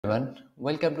everyone,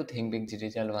 welcome to Think Big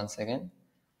Digital once again.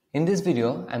 In this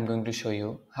video, I'm going to show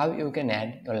you how you can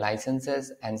add your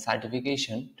licenses and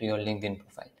certification to your LinkedIn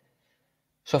profile.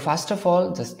 So first of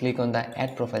all, just click on the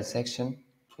Add Profile section.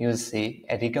 You will see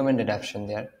a recommended option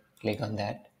there. Click on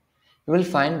that. You will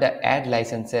find the Add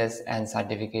Licenses and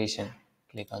Certification.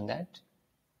 Click on that.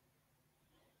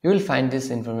 You will find this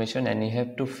information and you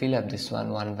have to fill up this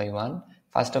one by one.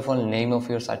 First of all, name of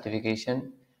your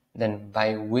certification, then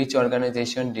by which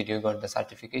organization did you got the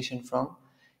certification from.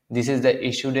 This is the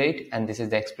issue date and this is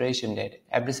the expiration date.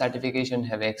 Every certification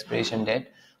have an expiration date,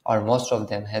 or most of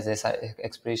them has a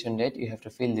expiration date. You have to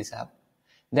fill this up.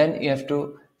 Then you have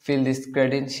to fill this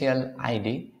credential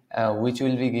ID, which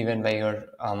will be given by your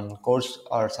course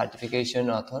or certification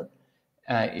author.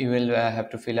 You will have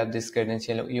to fill up this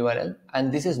credential URL,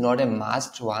 and this is not a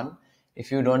must one.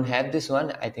 If you don't have this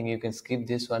one, I think you can skip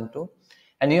this one too.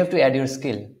 And you have to add your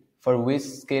skill, for which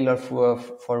skill or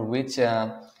for which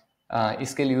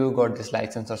skill you got this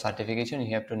license or certification.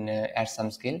 You have to add some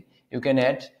skill. You can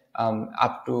add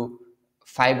up to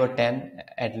 5 or 10,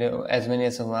 as many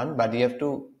as one, but you have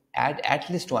to add at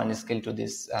least one skill to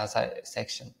this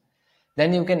section.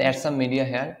 Then you can add some media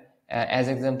here. As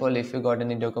example, if you got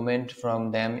any document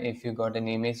from them, if you got an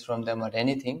image from them or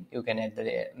anything, you can add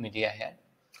the media here.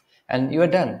 And you are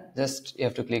done. Just you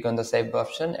have to click on the save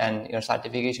option and your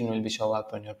certification will be show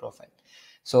up on your profile.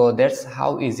 So that's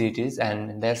how easy it is,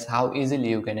 and that's how easily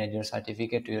you can add your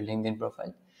certificate to your LinkedIn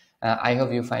profile. I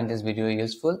hope you find this video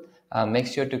useful. Make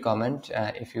sure to comment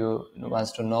if you want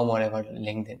to know more about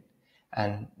LinkedIn.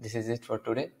 And this is it for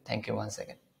today. Thank you once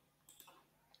again.